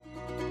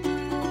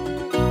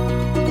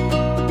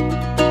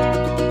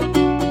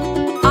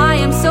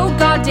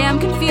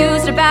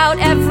about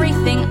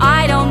everything.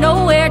 I don't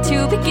know where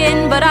to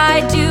begin, but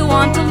I do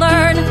want to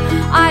learn.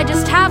 I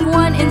just have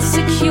one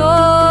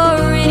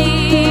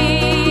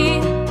insecurity.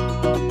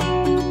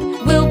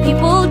 Will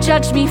people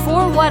judge me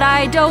for what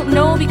I don't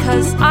know?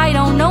 Because I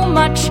don't know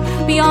much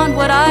beyond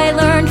what I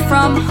learned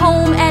from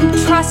home. And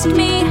trust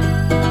me,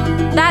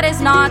 that is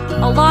not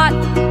a lot.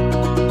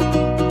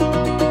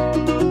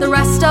 The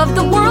rest of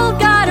the world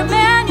got a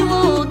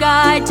manual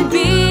guide to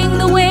being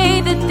the way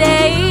that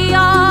they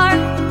are.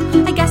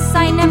 I guess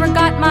I never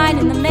got mine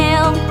in the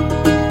mail,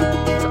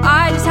 so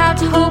I just have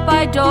to hope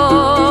I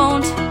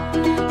don't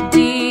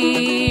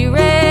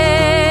derail.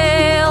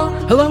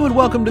 Hello and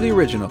welcome to The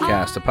Original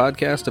Cast, a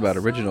podcast about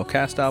original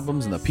cast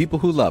albums and the people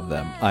who love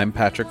them. I'm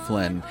Patrick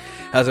Flynn.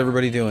 How's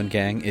everybody doing,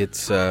 gang?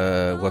 It's,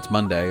 it's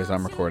Monday as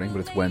I'm recording, but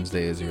it's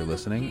Wednesday as you're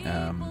listening.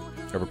 I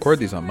record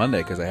these on Monday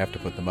because I have to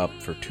put them up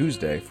for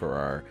Tuesday for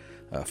our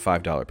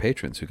 $5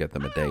 patrons who get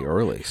them a day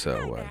early.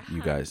 So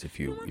you guys, if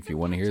you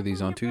want to hear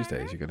these on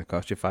Tuesdays, you're going to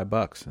cost you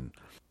 $5. And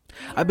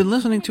I've been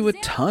listening to a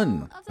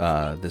ton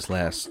this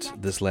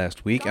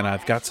last week, and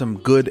I've got some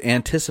good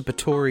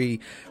anticipatory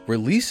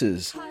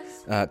releases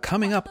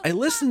coming up. I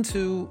listened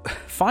to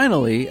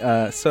finally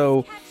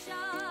the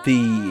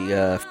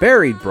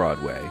Buried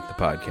Broadway, the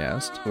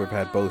podcast, where I've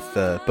had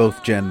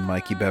both Jen and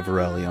Mikey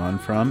Beverelli on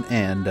from,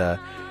 and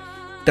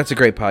that's a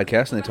great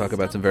podcast, and they talk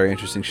about some very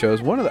interesting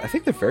shows. I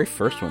think the very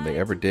first one they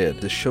ever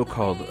did, this show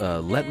called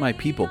Let My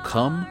People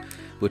Come,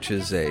 which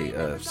is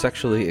a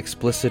sexually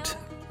explicit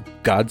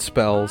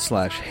Godspell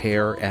 /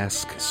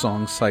 hair-esque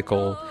song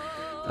cycle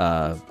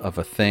of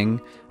a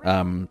thing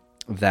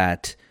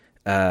that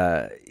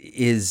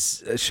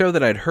is a show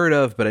that I'd heard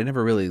of, but I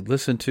never really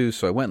listened to,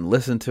 so I went and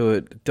listened to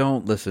it.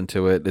 Don't listen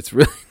to it. It's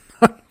really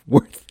not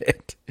worth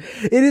it.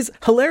 It is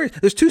hilarious.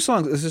 There's two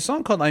songs. There's a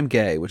song called I'm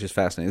Gay, which is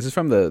fascinating. This is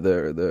from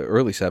the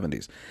early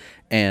 70s.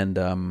 And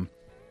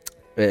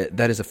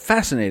that is a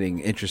fascinating,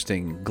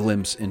 interesting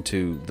glimpse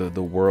into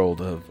the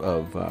world of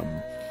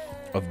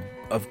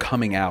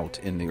coming out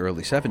in the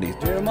early 70s.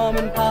 Dear Mom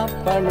and Pop,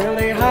 I'm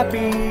really happy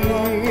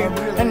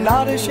and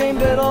not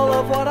ashamed at all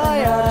of what I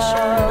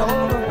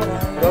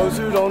am. Those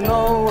who don't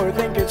know or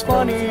think it's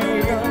funny,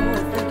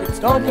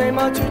 don't pay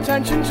much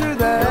attention to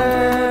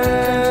them.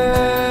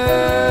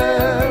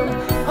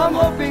 I'm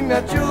hoping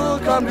that you'll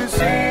come to see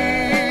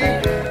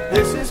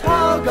this is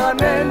how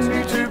God meant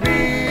me to be.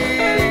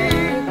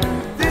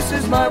 This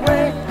is my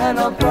way, and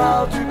I'm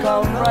proud to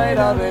come right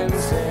out and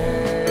say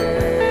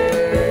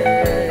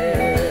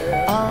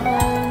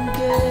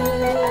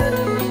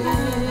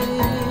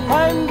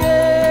I'm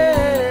gay.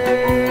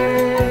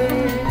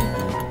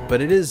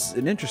 But it is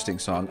an interesting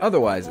song.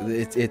 Otherwise,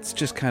 it's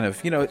just kind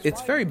of,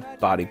 it's very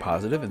body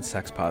positive and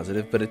sex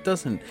positive, but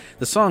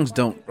the songs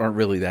aren't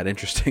really that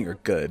interesting or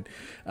good.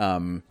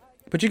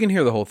 But you can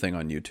hear the whole thing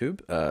on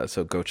YouTube,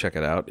 so go check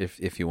it out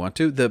if you want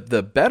to.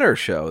 The better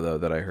show, though,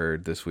 that I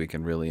heard this week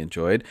and really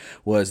enjoyed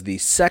was the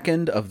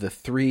second of the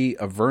 3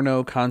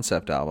 Averno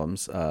concept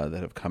albums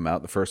that have come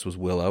out. The first was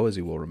Willow, as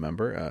you will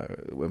remember,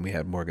 when we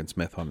had Morgan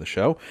Smith on the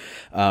show.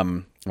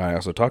 I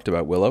also talked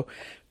about Willow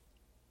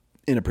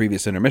in a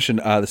previous intermission.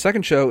 The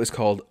second show is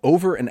called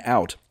Over and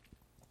Out.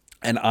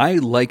 And I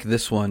like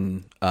this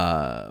one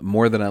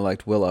more than I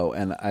liked Willow.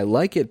 And I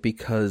like it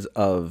because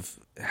of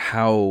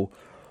how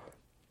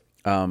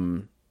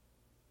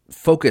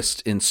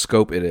focused in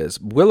scope it is.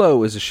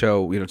 Willow is a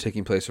show,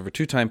 taking place over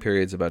 2 time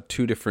periods about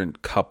 2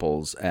 different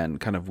couples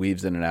and kind of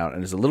weaves in and out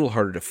and is a little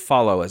harder to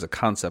follow as a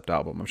concept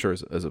album. I'm sure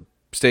as a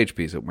stage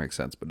piece it makes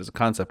sense, but as a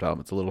concept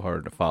album it's a little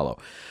harder to follow.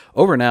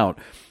 Over and Out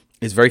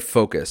is very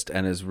focused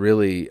and is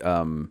really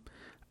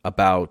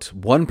about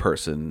one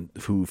person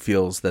who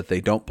feels that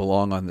they don't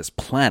belong on this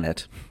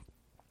planet,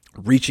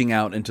 reaching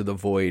out into the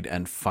void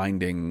and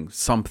finding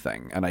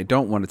something. And I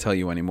don't want to tell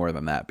you any more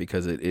than that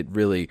because it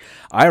really,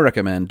 I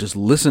recommend just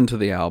listen to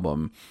the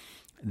album,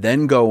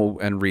 then go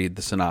and read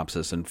the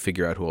synopsis and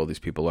figure out who all these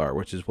people are,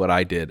 which is what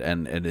I did.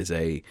 And it's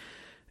a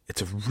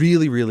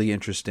really, really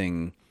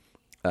interesting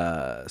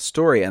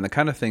story, and the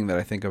kind of thing that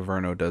I think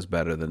Averno does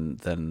better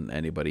than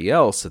anybody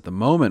else at the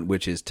moment,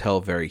 which is tell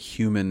very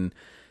human,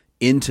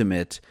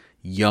 intimate,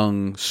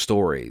 young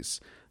stories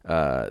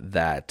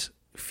that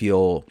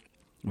feel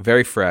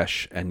very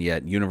fresh and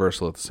yet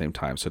universal at the same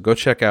time. So go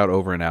check out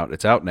Over and Out.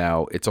 It's out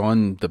now. It's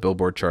on the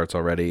Billboard charts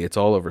already. It's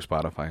all over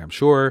Spotify, I'm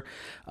sure.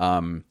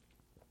 And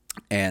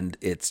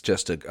it's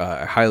just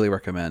I highly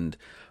recommend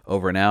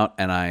Over and Out.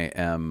 And I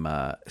am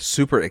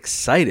super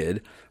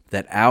excited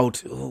that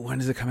when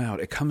does it come out?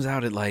 It comes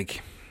out at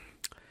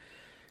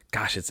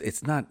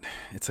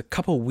it's a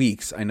couple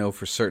weeks, I know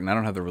for certain. I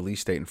don't have the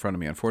release date in front of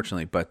me,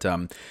 unfortunately, but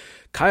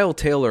Kyle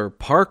Taylor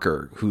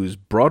Parker, whose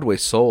Broadway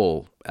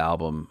Soul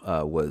album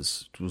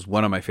was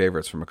one of my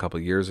favorites from a couple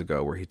of years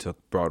ago, where he took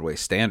Broadway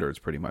standards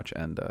pretty much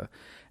and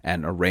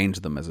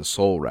arranged them as a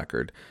soul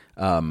record,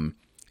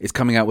 is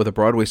coming out with a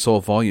Broadway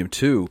Soul Volume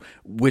 2,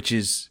 which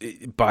is,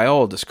 by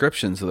all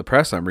descriptions of the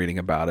press I'm reading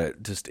about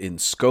it, just in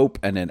scope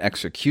and in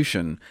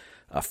execution,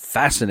 a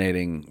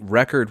fascinating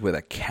record with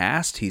a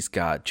cast. He's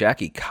got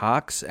Jackie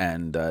Cox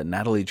and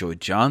Natalie Joy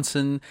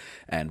Johnson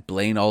and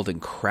Blaine Alden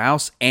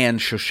Krause and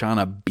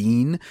Shoshana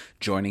Bean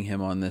joining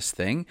him on this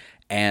thing.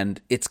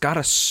 And it's got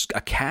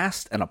a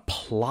cast and a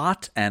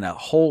plot and a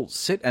whole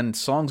and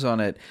songs on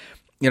it.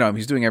 You know,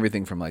 he's doing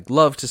everything from like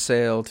Love to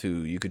Sail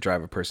to You Could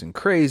Drive a Person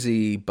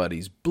Crazy,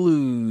 Buddy's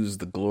Blues,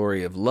 The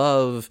Glory of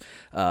Love,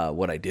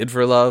 What I Did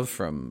for Love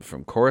from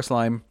Chorus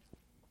Line.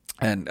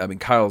 And I mean,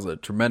 Kyle's a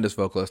tremendous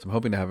vocalist. I'm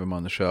hoping to have him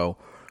on the show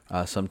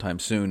sometime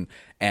soon.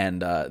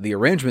 And the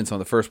arrangements on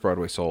the first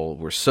Broadway Soul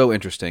were so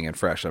interesting and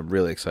fresh. I'm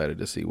really excited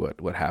to see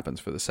what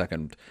happens for the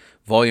second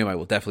volume. I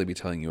will definitely be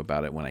telling you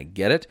about it when I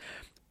get it.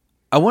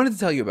 I wanted to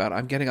tell you about,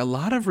 I'm getting a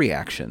lot of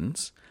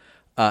reactions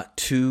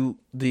to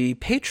the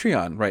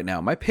Patreon right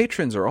now. My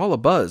patrons are all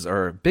abuzz,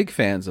 are big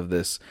fans of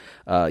this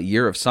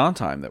year of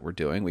Sondheim that we're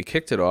doing. We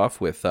kicked it off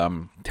with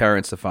Tara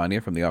and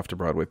Stefania from the Off to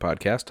Broadway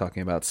podcast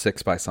talking about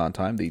 6 by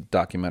Sondheim, the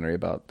documentary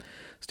about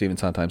Stephen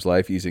Sondheim's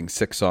life, using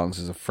 6 songs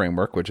as a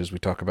framework, which, as we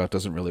talk about,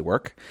 doesn't really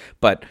work.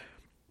 But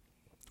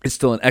it's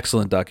still an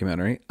excellent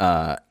documentary.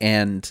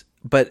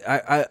 But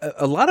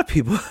a lot of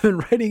people have been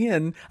writing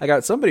in. I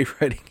got somebody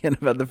writing in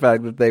about the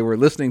fact that they were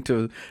listening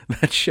to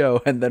that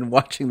show and then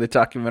watching the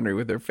documentary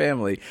with their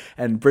family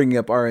and bringing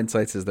up our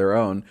insights as their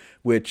own,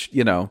 which,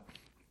 you know,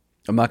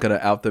 I'm not going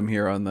to out them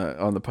here on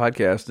the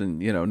podcast,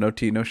 and, you know, no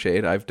tea, no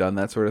shade. I've done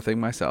that sort of thing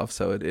myself,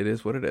 so it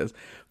is what it is.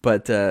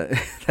 But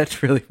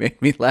that's really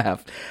made me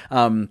laugh.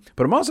 But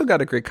I'm also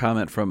got a great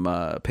comment from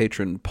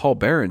patron Paul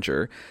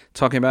Behringer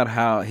talking about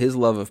how his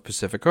love of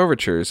Pacific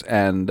Overtures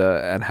and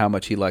how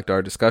much he liked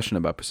our discussion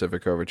about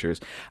Pacific Overtures.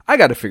 I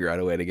got to figure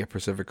out a way to get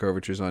Pacific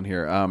Overtures on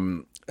here.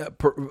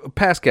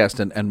 Past guest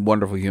and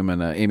wonderful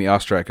human Amy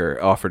Ostreicher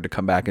offered to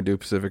come back and do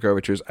Pacific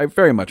Overtures. I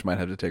very much might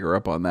have to take her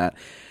up on that.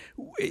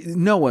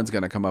 No one's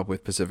going to come up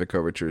with Pacific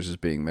Overtures as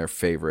being their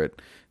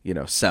favorite, you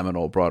know,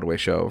 seminal Broadway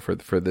show for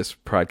this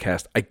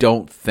podcast. I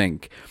don't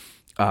think,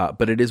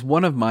 but it is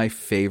one of my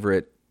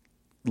favorite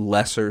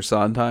lesser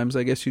Sondheims,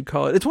 I guess you'd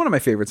call it. It's one of my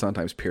favorite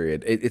Sondheims,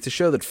 period. It's a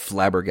show that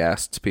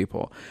flabbergasts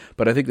people,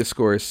 but I think the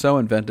score is so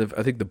inventive.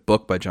 I think the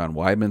book by John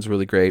Weidman's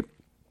really great.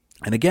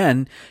 And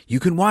again,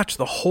 you can watch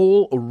the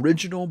whole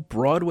original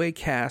Broadway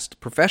cast,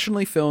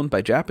 professionally filmed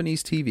by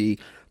Japanese TV,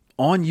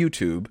 on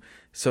YouTube.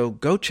 So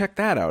go check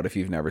that out if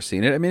you've never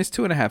seen it. I mean, it's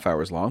 2.5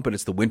 hours long, but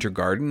it's the Winter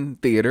Garden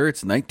Theater.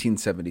 It's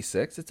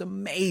 1976. It's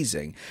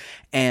amazing.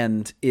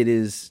 And it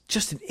is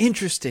just an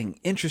interesting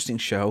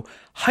show,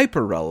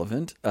 hyper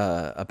relevant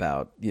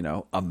about, you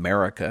know,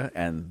 America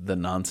and the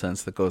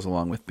nonsense that goes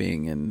along with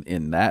being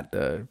in that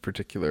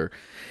particular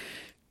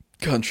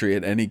country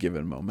at any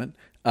given moment.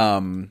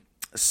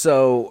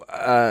 So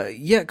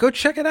go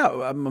check it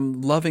out.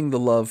 I'm loving the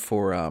love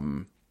for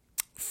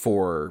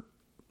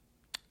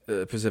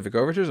Pacific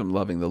Overtures. I'm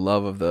loving the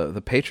love of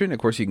the patron. Of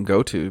course, you can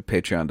go to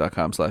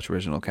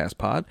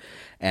patreon.com/originalcastpod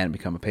and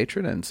become a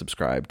patron and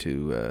subscribe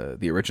to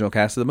the original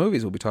cast of the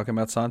movies. We'll be talking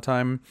about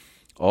Sondheim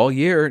all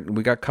year.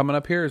 We got coming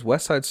up here is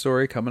West Side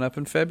Story coming up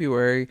in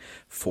February.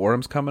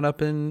 Forum's coming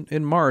up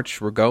in March.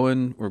 We're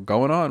going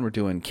on. We're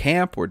doing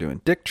Camp. We're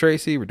doing Dick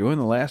Tracy. We're doing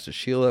The Last of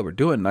Sheila. We're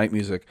doing Night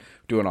Music.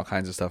 We're doing all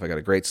kinds of stuff. I got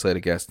a great slate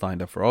of guests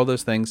lined up for all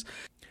those things.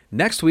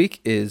 Next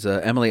week is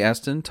Emily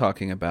Aston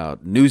talking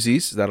about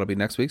Newsies. That'll be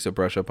next week, so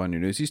brush up on your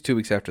Newsies. 2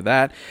 weeks after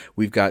that,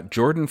 we've got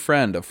Jordan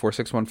Friend of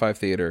 4615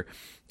 Theater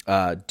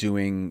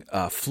doing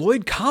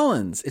Floyd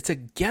Collins. It's a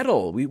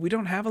Gettle. We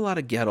don't have a lot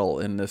of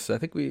Gettle in this. I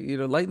think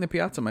Light in the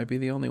Piazza might be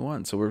the only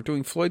one. So we're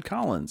doing Floyd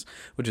Collins,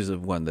 which is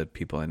one that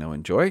people I know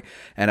enjoy.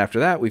 And after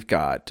that, we've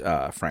got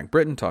Frank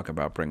Britton talking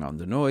about Bring On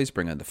the Noise,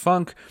 Bring On the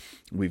Funk.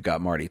 We've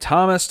got Marty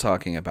Thomas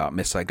talking about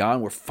Miss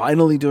Saigon. We're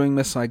finally doing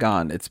Miss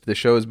Saigon. The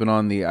show has been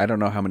on I don't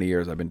know how many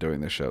years I've been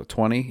doing this show.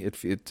 20?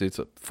 It's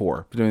 4.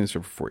 I've been doing this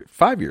for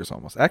 5 years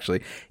almost,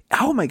 actually.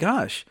 Oh my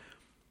gosh.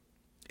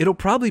 It'll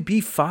probably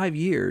be 5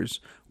 years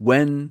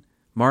when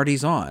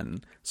Marty's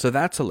on. So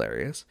that's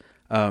hilarious.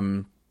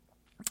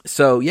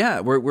 So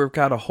yeah, we've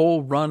got a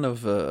whole run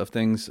of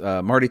things.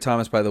 Marty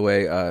Thomas, by the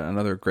way,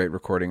 another great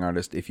recording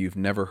artist. If you've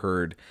never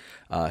heard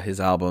his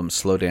album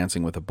 "Slow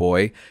Dancing with a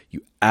Boy,"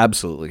 you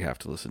absolutely have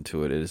to listen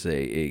to it. It is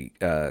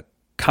a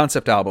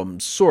concept album,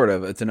 sort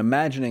of. It's an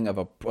imagining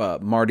of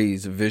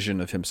Marty's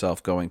vision of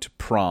himself going to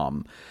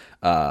prom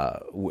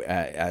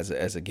as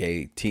a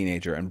gay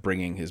teenager and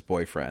bringing his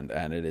boyfriend,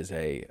 and it is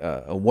a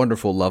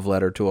wonderful love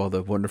letter to all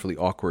the wonderfully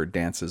awkward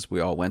dances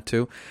we all went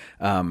to.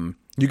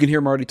 You can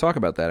hear Marty talk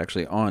about that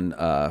actually on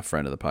a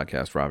friend of the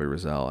podcast, Robbie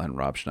Rozelle, and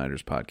Rob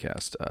Schneider's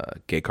podcast,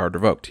 Gay Card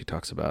Revoked. He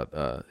talks about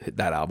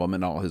that album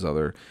and all his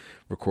other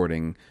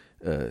recording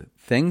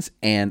things.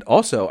 And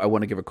also, I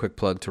want to give a quick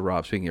plug to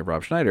Rob, speaking of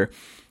Rob Schneider,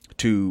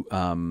 to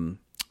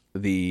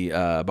the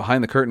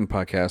Behind the Curtain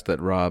podcast that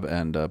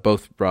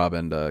both Rob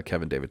and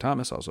Kevin David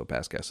Thomas, also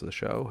past guests of the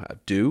show,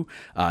 do.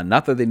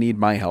 Not that they need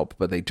my help,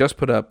 but they just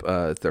put up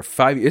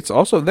it's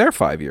also their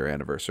 5-year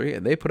anniversary,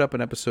 and they put up an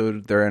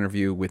episode, their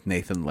interview with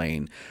Nathan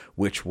Lane,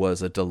 which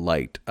was a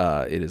delight.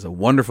 It is a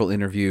wonderful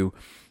interview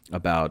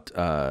about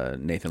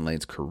Nathan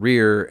Lane's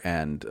career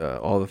and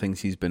all the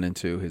things he's been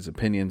into, his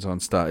opinions on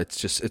stuff.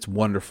 It's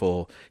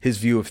wonderful. His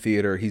view of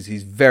theater.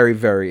 He's very,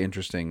 very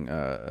interesting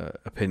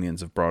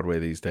opinions of Broadway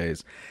these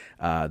days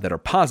that are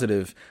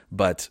positive,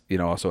 but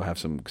also have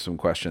some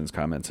questions,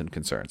 comments, and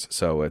concerns.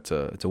 So it's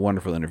a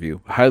wonderful interview.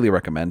 Highly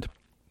recommend.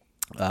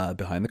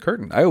 Behind the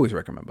Curtain. I always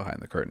recommend Behind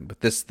the Curtain, but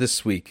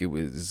this week it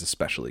was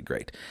especially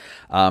great.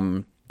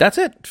 That's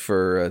it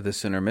for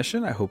this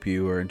intermission. I hope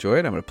you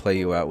enjoyed. I'm going to play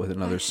you out with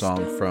another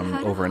song from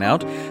Over and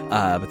Out.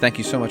 But thank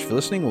you so much for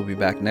listening. We'll be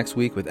back next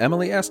week with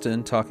Emily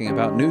Eston talking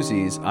about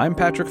Newsies. I'm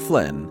Patrick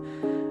Flynn,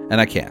 and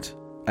I can't.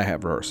 I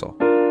have rehearsal.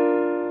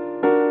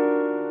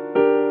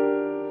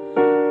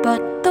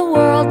 But the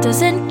world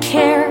doesn't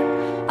care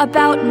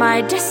about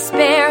my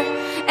despair,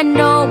 and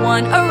no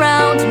one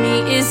around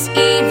me is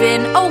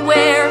even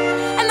aware.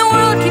 And the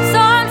world keeps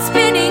on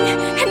spinning,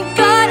 and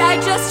God, I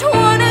just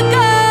wanna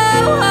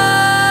go home.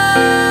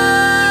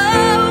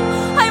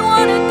 I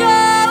wanna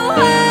go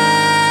home.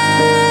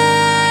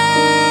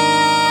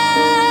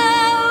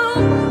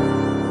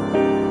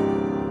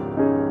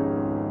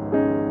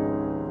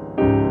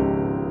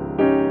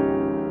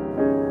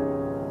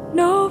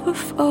 No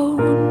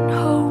phone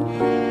home.